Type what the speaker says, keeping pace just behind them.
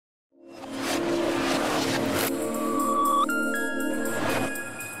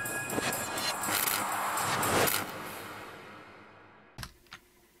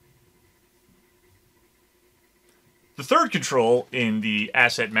third control in the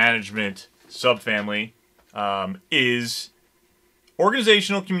asset management subfamily is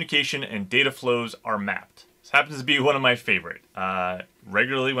organizational communication and data flows are mapped. This happens to be one of my favorite.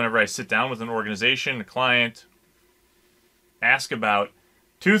 Regularly, whenever I sit down with an organization, a client, ask about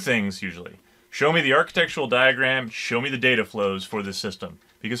two things usually. Show me the architectural diagram, show me the data flows for the system.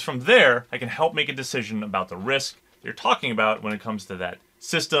 Because from there, I can help make a decision about the risk you're talking about when it comes to that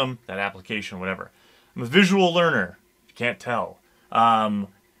system, that application, whatever. I'm a visual learner, if you can't tell. And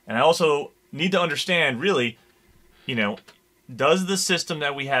I also need to understand, really, does the system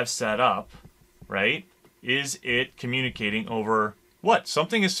that we have set up, right, is it communicating over what?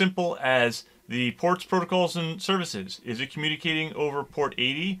 Something as simple as the ports, protocols, and services. Is it communicating over port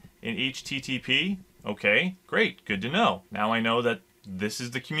 80 in HTTP? Okay, great, good to know. Now I know that this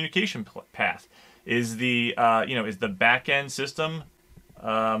is the communication path. Is the is the back-end system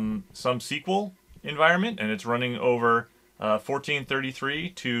some SQL environment and it's running over 1433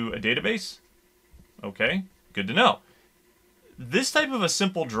 to a database? Okay, good to know. This type of a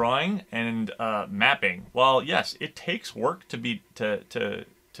simple drawing and mapping, while yes, it takes work to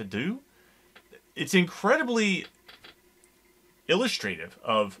do, it's incredibly illustrative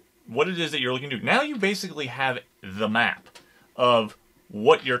of what it is that you're looking to do. Now you basically have the map of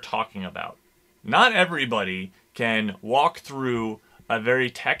what you're talking about. Not everybody can walk through a very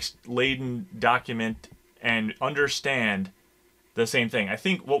text-laden document and understand the same thing. I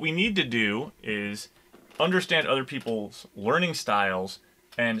think what we need to do is understand other people's learning styles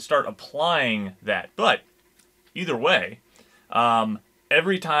and start applying that. But either way,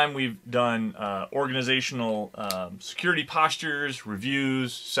 every time we've done organizational security postures,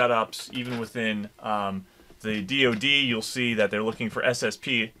 reviews, setups, even within the DoD, you'll see that they're looking for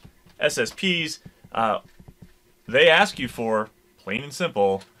SSPs. They ask you for, plain and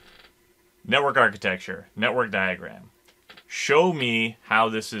simple, network architecture, network diagram. Show me how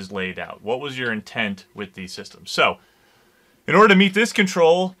this is laid out. What was your intent with these systems? So, in order to meet this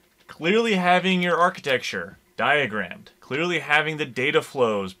control, clearly having your architecture diagrammed, clearly having the data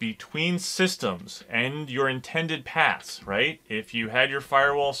flows between systems and your intended paths, right? If you had your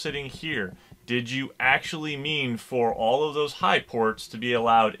firewall sitting here, did you actually mean for all of those high ports to be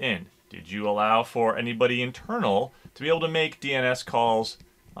allowed in? Did you allow for anybody internal to be able to make DNS calls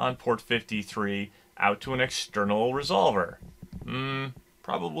on port 53 out to an external resolver?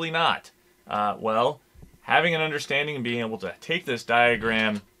 Probably not. Well, having an understanding and being able to take this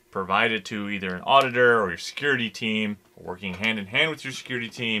diagram, provide it to either an auditor or your security team, working hand in hand with your security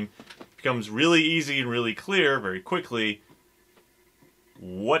team, becomes really easy and really clear very quickly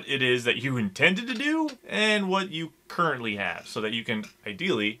what it is that you intended to do and what you currently have, so that you can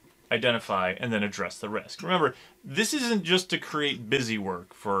ideally identify and then address the risk. Remember, this isn't just to create busy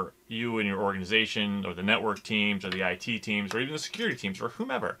work for you and your organization or the network teams or the IT teams or even the security teams or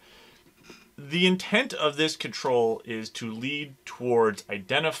whomever. The intent of this control is to lead towards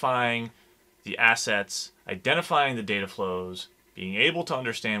identifying the assets, identifying the data flows, being able to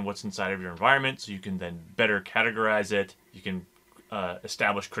understand what's inside of your environment so you can then better categorize it, you can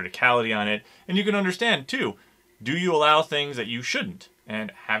establish criticality on it, and you can understand too, do you allow things that you shouldn't?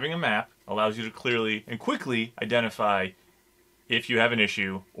 And having a map allows you to clearly and quickly identify if you have an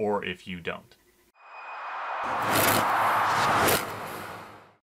issue or if you don't.